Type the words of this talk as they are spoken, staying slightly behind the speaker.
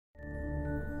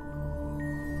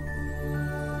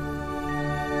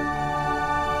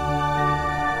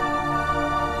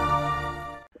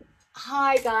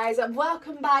Hello guys, and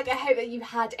welcome back. I hope that you've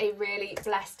had a really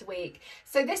blessed week.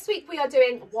 So this week we are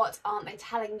doing What Aren't They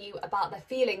Telling You About Their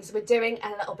Feelings. We're doing a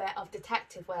little bit of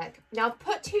detective work. Now I've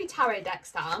put 2 tarot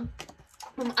decks down.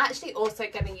 I'm actually also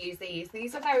going to use these.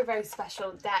 These are very, very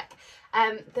special deck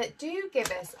that do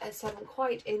give us some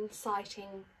quite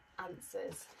inciting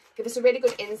answers. Give us a really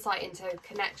good insight into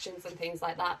connections and things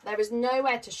like that. There is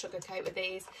nowhere to sugarcoat with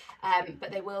these,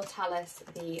 but they will tell us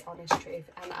the honest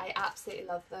truth, and I absolutely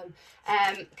love them.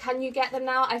 Can you get them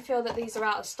now? I feel that these are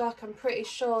out of stock. I'm pretty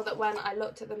sure that when I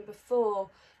looked at them before,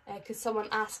 because someone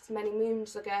asked many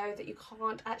moons ago that you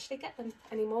can't actually get them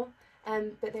anymore,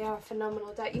 but they are a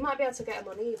phenomenal deck. You might be able to get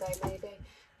them on eBay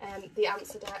maybe, the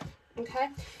answer deck. Okay,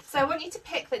 so I want you to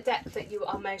pick the deck that you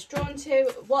are most drawn to.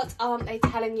 What aren't they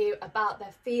telling you about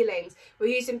their feelings?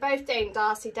 We're using both Dame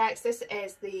Darcy decks. This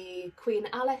is the Queen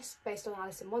Alice, based on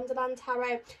Alice in Wonderland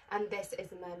Tarot, and this is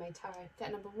the Mermaid Tarot.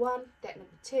 Deck number 1, deck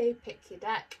number 2, pick your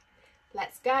deck.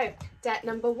 Let's go. Deck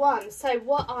number 1. So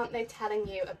what aren't they telling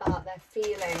you about their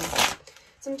feelings?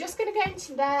 So I'm just going to go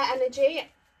into their energy.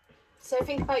 So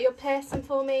think about your person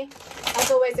for me.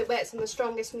 As always, it works on the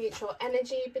strongest mutual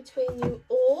energy between you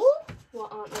all.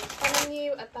 What aren't they telling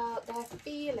you about their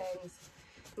feelings?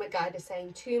 My guide is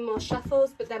saying 2 more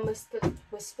shuffles, but then we're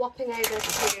swapping over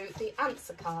to the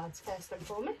answer cards first and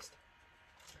foremost.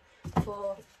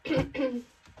 For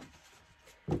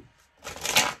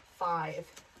 5.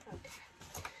 Okay.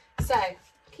 So,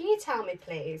 can you tell me,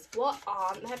 please, what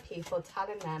aren't their people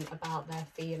telling them about their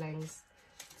feelings?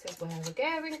 This is where we're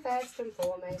going first and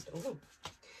foremost. Ooh.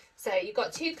 So you've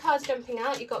got 2 cards jumping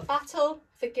out. You've got Battle,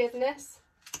 Forgiveness,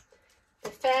 the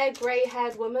Fair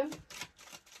Grey-Haired Woman.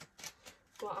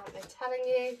 What aren't they telling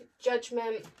you?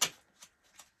 Judgment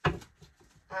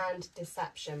and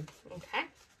Deception. Okay.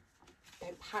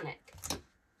 Don't panic.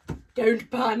 Don't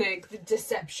panic. The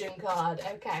Deception card.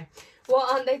 Okay.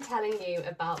 What aren't they telling you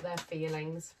about their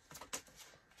feelings?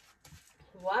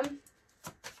 1.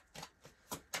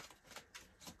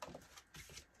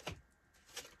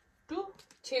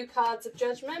 2 cards of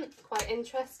Judgment, quite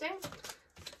interesting.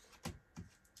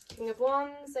 King of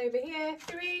Wands over here,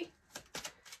 3.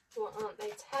 What aren't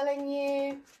they telling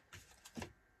you?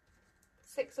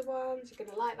 6 of Wands, you're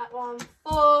going to like that one.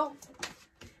 4.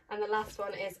 And the last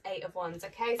one is 8 of Wands,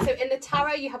 okay? So in the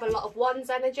tarot, you have a lot of Wands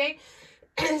energy.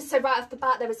 So right off the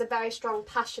bat, there is a very strong,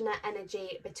 passionate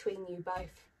energy between you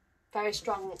both. Very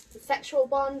strong sexual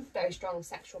bond, very strong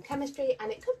sexual chemistry, and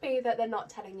it could be that they're not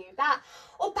telling you that,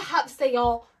 or perhaps they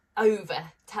are over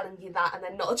telling you that and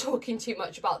they're not talking too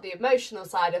much about the emotional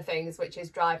side of things, which is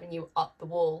driving you up the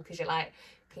wall because you're like,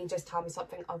 can you just tell me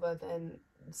something other than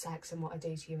sex and what I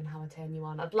do to you and how I turn you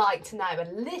on? I'd like to know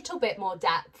a little bit more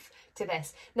depth to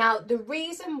this. Now, the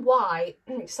reason why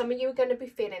some of you are going to be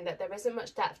feeling that there isn't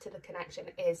much depth to the connection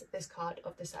is this card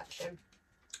of Deception.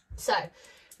 So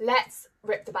let's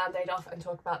rip the band-aid off and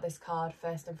talk about this card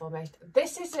first and foremost.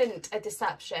 This isn't a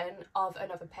deception of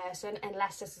another person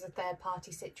unless this is a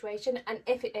third-party situation, and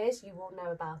if it is, you will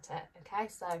know about it, okay?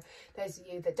 So those of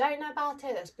you that don't know about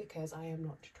it, that's because I am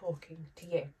not talking to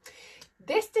you.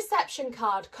 This deception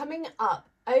card coming up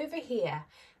over here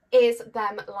is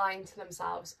them lying to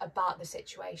themselves about the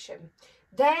situation.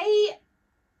 They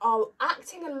are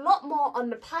acting a lot more on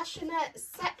the passionate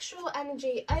sexual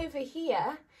energy over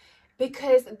here,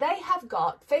 because they have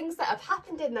got things that have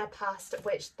happened in their past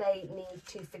which they need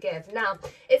to forgive. Now,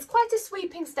 it's quite a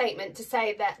sweeping statement to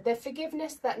say that the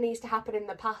forgiveness that needs to happen in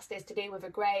the past is to do with a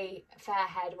grey,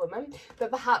 fair-haired woman,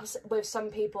 but perhaps with some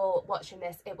people watching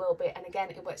this, it will be, and again,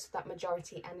 it works with that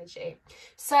majority energy.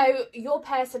 So your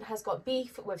person has got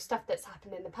beef with stuff that's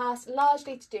happened in the past,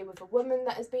 largely to do with a woman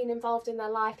that has been involved in their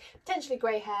life, potentially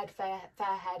grey-haired,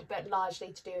 fair-haired, but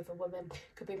largely to do with a woman.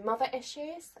 Could be mother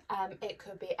issues, it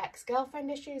could be ex-girlfriend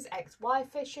issues,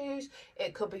 ex-wife issues,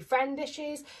 it could be friend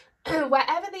issues.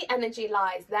 Wherever the energy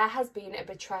lies, there has been a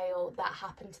betrayal that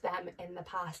happened to them in the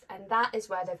past, and that is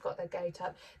where they've got their goat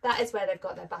up, that is where they've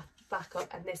got their back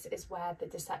up, and this is where the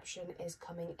deception is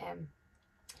coming in.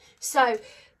 So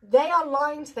they are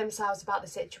lying to themselves about the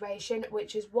situation,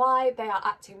 which is why they are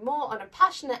acting more on a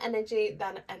passionate energy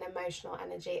than an emotional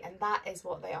energy, and that is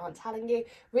what they aren't telling you.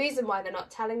 Reason why they're not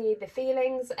telling you the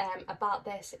feelings about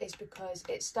this is because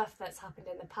it's stuff that's happened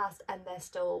in the past and there's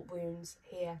still wounds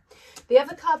here. The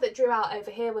other card that drew out over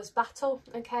here was Battle,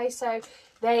 okay? So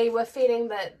they were feeling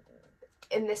that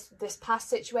in this past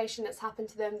situation that's happened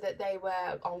to them, that they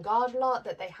were on guard a lot,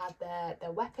 that they had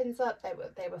their weapons up,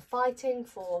 they were fighting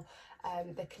for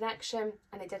the connection,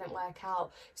 and it didn't work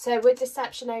out. So with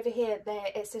deception over here,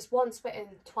 it's this once bitten,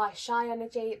 twice shy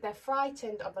energy. They're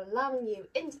frightened of allowing you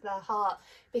into their heart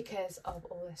because of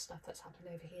all this stuff that's happened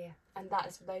over here, and that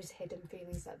is those hidden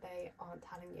feelings that they aren't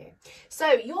telling you.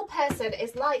 So your person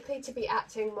is likely to be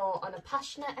acting more on a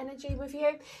passionate energy with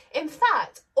you. In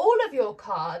fact, all of your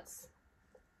cards,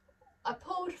 I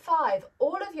pulled 5,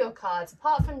 all of your cards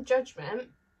apart from Judgment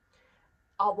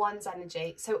are Wands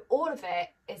energy. So all of it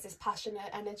is this passionate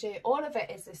energy, all of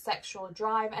it is this sexual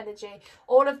drive energy,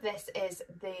 all of this is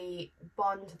the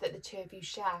bond that the two of you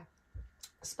share.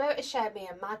 Spirit has shared me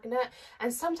a magnet,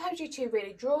 and sometimes you two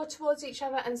really draw towards each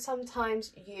other, and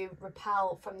sometimes you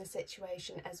repel from the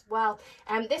situation as well.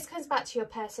 This comes back to your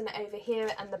person over here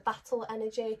and the battle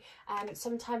energy.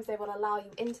 Sometimes they will allow you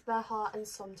into their heart, and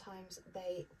sometimes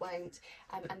they won't,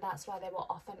 and that's why they will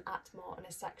often act more on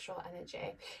a sexual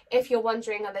energy. If you're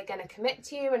wondering, are they going to commit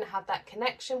to you and have that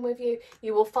connection with you,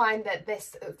 you will find that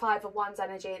this 5 of Wands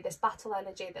energy, this battle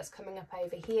energy that's coming up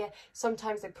over here,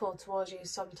 sometimes they pull towards you,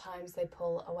 sometimes they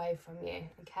pull away from you.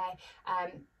 Okay,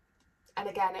 and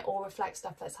again, it all reflects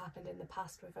stuff that's happened in the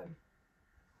past with them.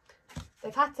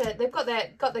 They've got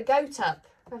the goat up.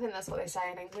 I think that's what they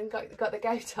say in England. Got the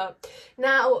goat up.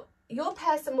 Now your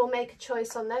person will make a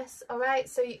choice on this. All right,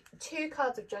 so 2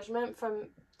 cards of Judgment from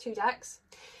 2 decks.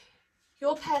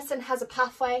 Your person has a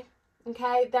pathway.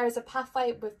 Okay, there is a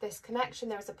pathway with this connection.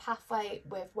 There is a pathway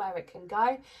with where it can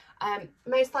go.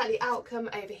 Most likely outcome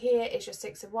over here is your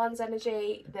 6 of Wands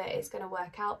energy, that is going to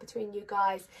work out between you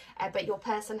guys. But your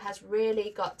person has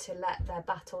really got to let their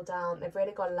battle down. They've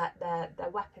really got to let their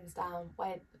weapons down.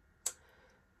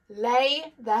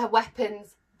 Lay their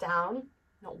weapons down.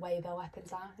 Not weigh their weapons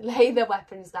down, lay their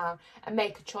weapons down and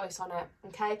make a choice on it.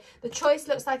 Okay, the choice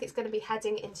looks like it's going to be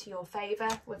heading into your favour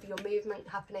with your movement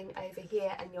happening over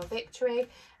here and your victory,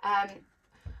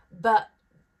 but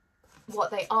what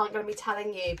they aren't going to be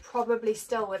telling you, probably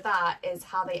still with that, is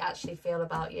how they actually feel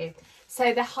about you.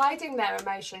 So they're hiding their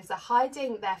emotions, they're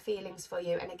hiding their feelings for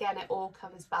you, and again, it all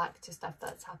comes back to stuff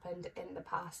that's happened in the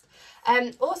past.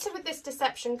 Also with this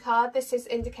deception card, this is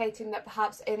indicating that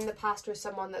perhaps in the past with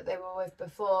someone that they were with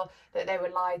before, that they were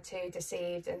lied to,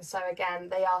 deceived, and so again,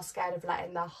 they are scared of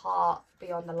letting their heart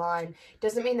be on the line.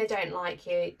 Doesn't mean they don't like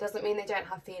you, doesn't mean they don't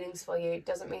have feelings for you,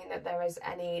 doesn't mean that there is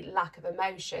any lack of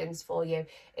emotions for you.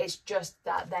 It's just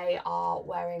that they are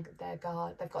wearing their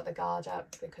guard, they've got the guard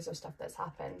up because of stuff that's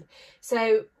happened.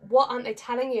 So what aren't they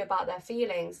telling you about their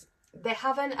feelings? They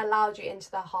haven't allowed you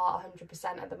into their heart 100%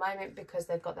 at the moment because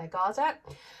they've got their guard up.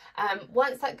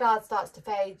 Once that guard starts to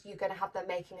fade, you're going to have them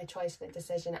making a choice and a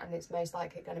decision, and it's most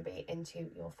likely going to be into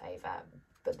your favour.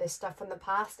 But this stuff from the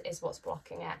past is what's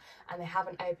blocking it, and they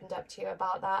haven't opened up to you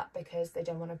about that because they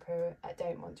don't want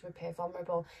to appear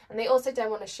vulnerable, and they also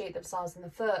don't want to shoot themselves in the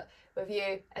foot with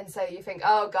you, and so you think,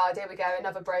 oh God, here we go,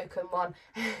 another broken one.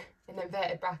 In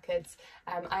inverted brackets,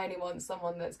 I only want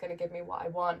someone that's going to give me what I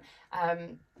want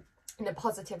in a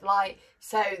positive light.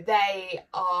 So they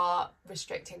are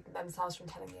restricting themselves from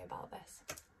telling you about this.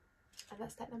 And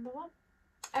that's step number 1.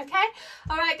 Okay,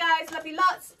 all right guys, love you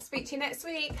lots. Speak to you next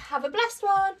week. Have a blessed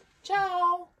one.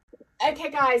 Ciao. Okay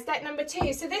guys, deck number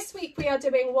 2. So this week we are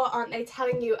doing what aren't they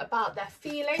telling you about their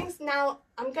feelings. Now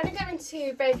I'm going to go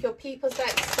into both your people's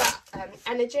decks, but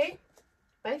energy.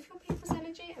 Both your people's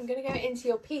energy. I'm going to go into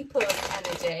your people's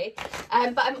energy,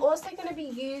 but I'm also going to be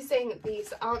using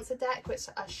these answer deck, which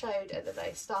I showed at the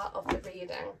very start of the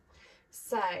reading.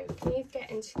 So can you get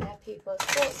into their people's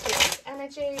thoughts, feelings,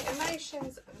 energy,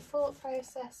 emotions and thought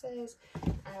processes,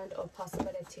 and or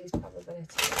possibilities,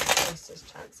 probabilities, choices,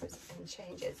 chances and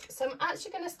changes. So I'm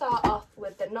actually going to start off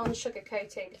with the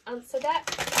non-sugar-coating answer deck,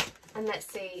 and let's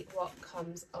see what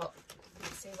comes up.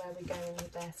 Let's see where we're going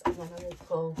with this, and then I will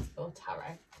pull your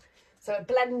tarot. So a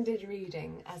blended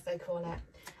reading, as they call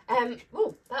it.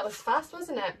 Oh, that was fast,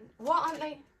 wasn't it? What aren't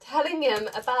they telling them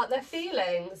about their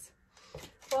feelings?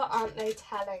 What aren't they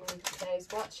telling those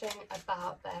watching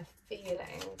about their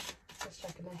feelings? Just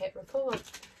checking I hit record.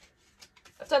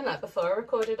 I've done that before. I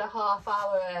recorded a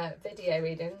half-hour video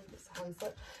reading. Hands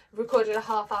up. Recorded a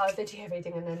half-hour video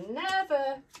reading and then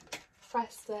never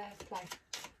pressed play.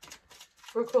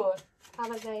 Record.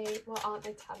 What aren't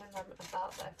they telling them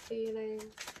about their feelings?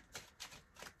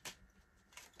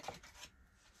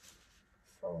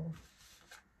 4,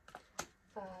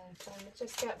 5. Let me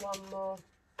just get one more.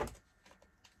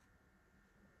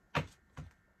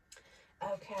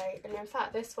 Okay, and in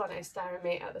fact this one is staring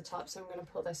me at the top, so I'm going to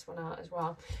pull this one out as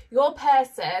well. Your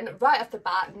person, right off the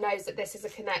bat, knows that this is a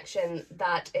connection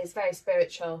that is very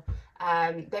spiritual.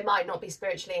 They might not be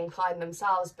spiritually inclined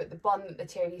themselves, but the bond that the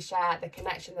two of you share, the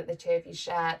connection that the two of you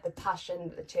share, the passion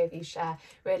that the two of you share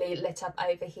really lit up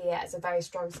over here as a very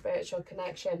strong spiritual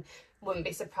connection. Wouldn't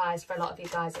be surprised for a lot of you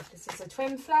guys if this is a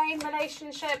twin flame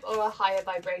relationship or a higher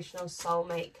vibrational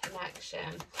soulmate connection.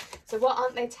 So what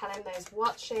aren't they telling those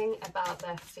watching about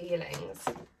their feelings?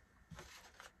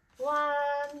 1,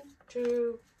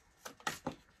 2.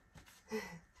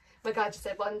 My God, just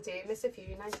said 1, 2, miss a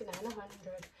few, 99,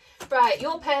 100. Right,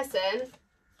 your person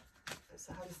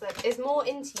is more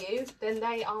into you than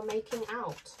they are making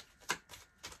out.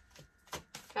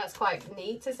 That's quite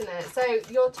neat, isn't it? So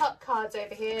your top cards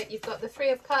over here, you've got the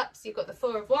 3 of Cups, you've got the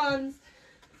 4 of Wands,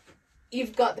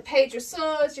 you've got the Page of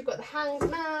Swords, you've got the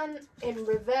Hanged Man in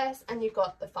reverse, and you've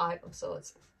got the 5 of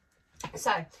Swords.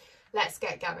 So let's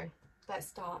get going. Let's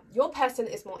start. Your person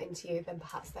is more into you than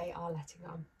perhaps they are letting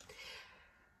on.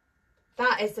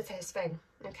 That is the first thing,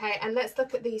 okay? And let's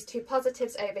look at these 2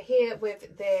 positives over here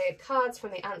with the cards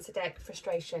from the answer deck,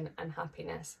 frustration and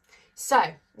happiness. So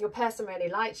your person really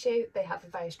likes you. They have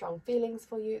very strong feelings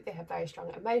for you. They have very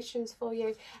strong emotions for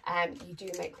you. You do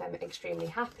make them extremely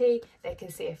happy. They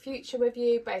can see a future with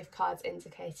you. Both cards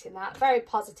indicating that. Very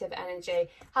positive energy,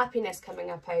 happiness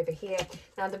coming up over here.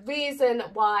 Now, the reason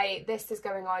why this is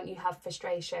going on, you have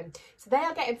frustration. So they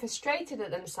are getting frustrated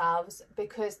at themselves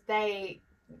because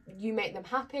you make them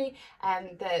happy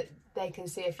and that they can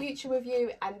see a future with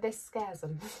you, and this scares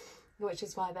them. Which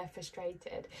is why they're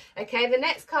frustrated. Okay, the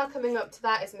next card coming up to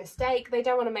that is mistake. They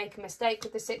don't want to make a mistake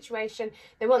with the situation.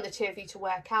 They want the two of you to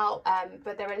work out,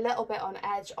 but they're a little bit on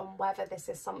edge on whether this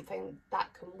is something that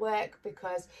can work,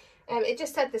 because it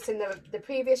just said this in the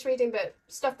previous reading, but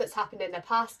stuff that's happened in the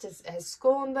past has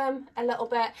scorned them a little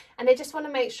bit, and they just want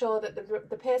to make sure that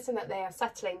the person that they are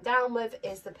settling down with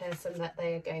is the person that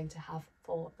they are going to have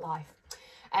for life.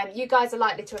 You guys are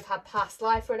likely to have had past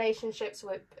life relationships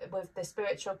with the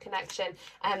spiritual connection.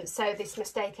 So this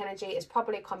mistake energy is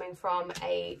probably coming from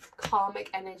a karmic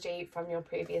energy from your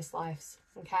previous lives.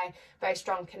 Okay, very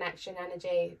strong connection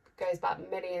energy, goes back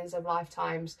millions of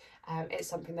lifetimes. It's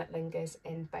something that lingers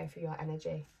in both of your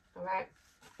energy. All right.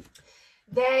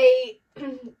 They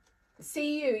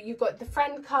see you. You've got the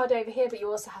friend card over here, but you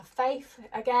also have faith.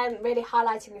 Again, really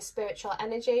highlighting the spiritual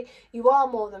energy. You are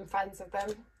more than friends with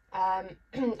them.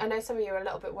 I know some of you are a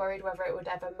little bit worried whether it would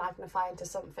ever magnify into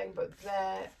something, but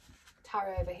the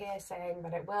tarot over here saying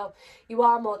that it will. You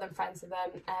are more than friends with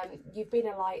them. You've been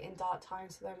a light in dark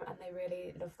times for them, and they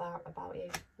really love that about you.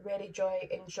 Really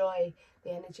enjoy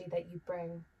the energy that you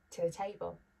bring to the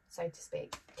table, so to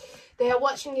speak. They are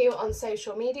watching you on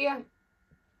social media.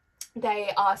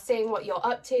 They are seeing what you're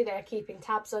up to. They're keeping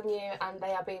tabs on you, and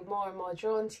they are being more and more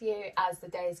drawn to you as the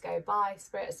days go by.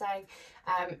 Spirit is saying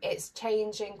it's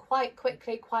changing quite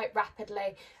quickly, quite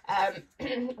rapidly,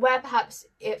 where perhaps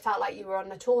it felt like you were on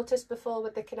the tortoise before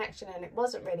with the connection and it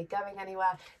wasn't really going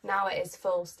anywhere. Now it is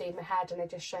full steam ahead, and it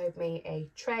just showed me a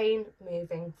train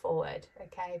moving forward.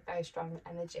 Okay, very strong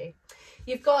energy.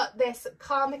 You've got this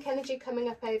karmic energy coming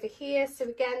up over here. So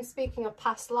again, speaking of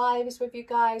past lives with you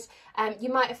guys,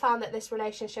 you might have found that this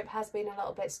relationship has been a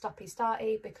little bit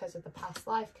stoppy-starty because of the past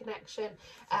life connection,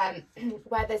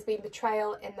 where there's been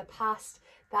betrayal in the past.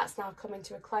 That's now coming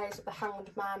to a close with the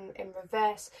Hanged Man in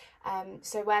reverse.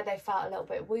 So where they felt a little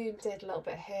bit wounded, a little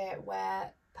bit hurt,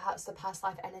 where perhaps the past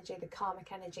life energy, the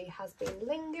karmic energy has been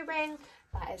lingering,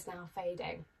 that is now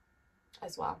fading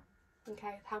as well.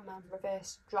 Okay, Hanged Man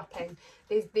reverse dropping.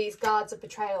 These guards of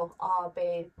betrayal are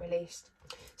being released.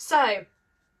 So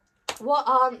what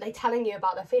aren't they telling you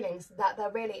about their feelings? That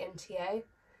they're really into you,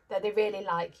 that they really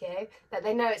like you, that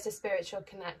they know it's a spiritual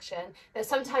connection, that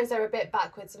sometimes they're a bit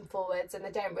backwards and forwards and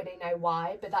they don't really know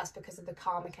why, but that's because of the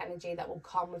karmic energy that will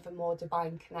come with a more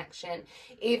divine connection.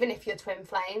 Even if you're twin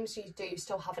flames, you do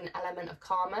still have an element of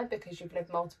karma because you've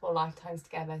lived multiple lifetimes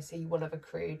together, so you will have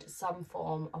accrued some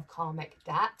form of karmic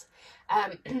debt.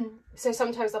 So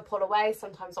sometimes they'll pull away,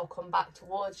 sometimes they'll come back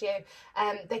towards you.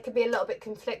 They could be a little bit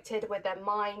conflicted with their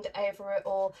mind over it,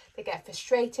 or they get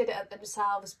frustrated at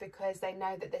themselves because they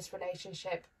know that this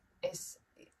relationship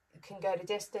can go the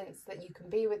distance, that you can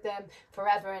be with them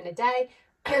forever and a day.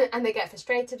 And they get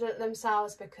frustrated at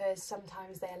themselves because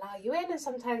sometimes they allow you in and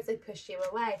sometimes they push you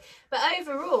away. But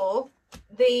overall,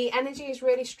 the energy is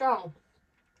really strong.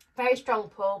 Very strong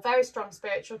pull, very strong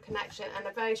spiritual connection, and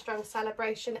a very strong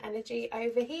celebration energy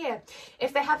over here.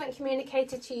 If they haven't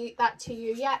communicated that to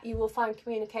you yet, you will find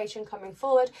communication coming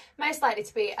forward, most likely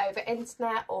to be over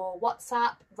internet or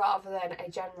WhatsApp rather than a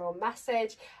general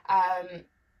message.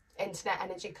 internet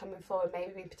energy coming forward,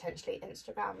 maybe potentially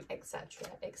Instagram, etc,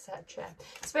 etc.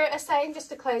 Spirit are saying, just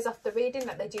to close off the reading,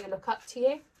 that they do look up to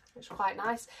you, which is quite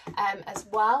nice. As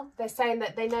well, they're saying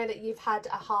that they know that you've had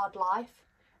a hard life,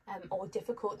 or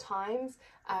difficult times.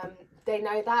 They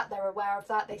know that, they're aware of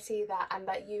that, they see that, and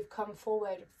that you've come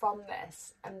forward from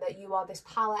this, and that you are this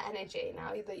power energy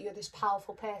now, that you're this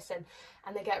powerful person,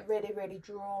 and they get really, really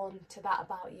drawn to that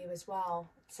about you as well.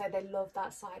 So they love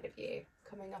that side of you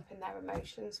coming up in their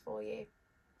emotions for you,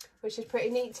 which is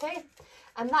pretty neat too.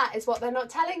 And that is what they're not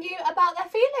telling you about their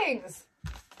feelings.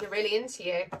 They're really into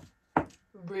you,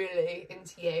 really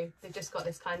into you. They've just got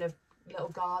this kind of little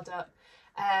guard up.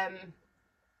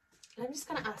 I'm just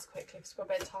going to ask quickly, because we've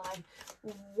got a bit of time,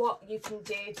 what you can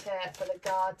do for the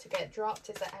guard to get dropped.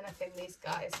 Is there anything these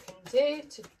guys can do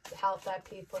to help their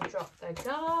people drop their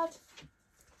guard?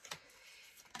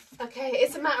 Okay,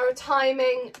 it's a matter of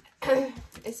timing.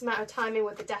 It's a matter of timing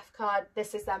with the Death card.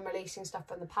 This is them releasing stuff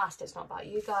from the past. It's not about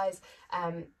you guys.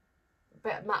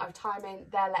 But a matter of timing.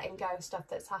 They're letting go of stuff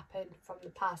that's happened from the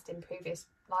past in previous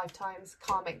lifetimes.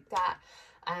 Karmic debt.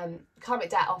 Karmic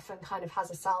debt often kind of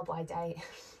has a sell-by date.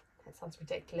 It sounds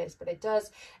ridiculous, but it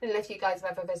does. I don't know if you guys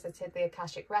have ever visited the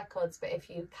Akashic Records, but if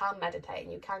you can meditate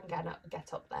and you can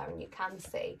get up there and you can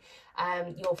see,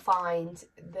 you'll find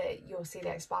that you'll see the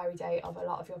expiry date of a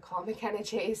lot of your karmic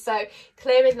energy. So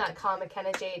clearing that karmic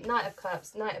energy, Knight of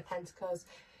Cups, Knight of Pentacles,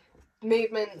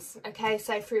 movements. Okay,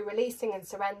 so through releasing and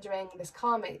surrendering this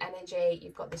karmic energy,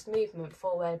 you've got this movement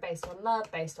forward based on love,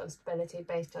 based on stability,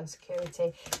 based on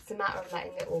security. It's a matter of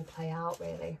letting it all play out,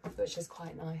 really, which is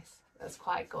quite nice. That's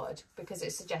quite good, because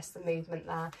it suggests the movement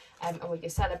there. And with your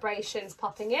celebrations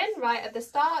popping in right at the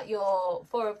start, your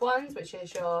Four of Wands, which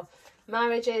is your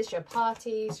marriages, your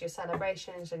parties, your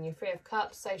celebrations, and your Three of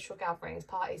Cups, social gatherings,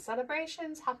 parties,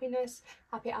 celebrations, happiness,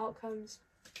 happy outcomes.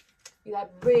 They're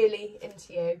really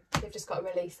into you. They've just got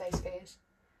to release those fears.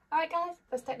 All right, guys,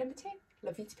 that's step number 2.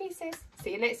 Love you to pieces.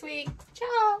 See you next week.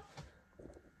 Ciao.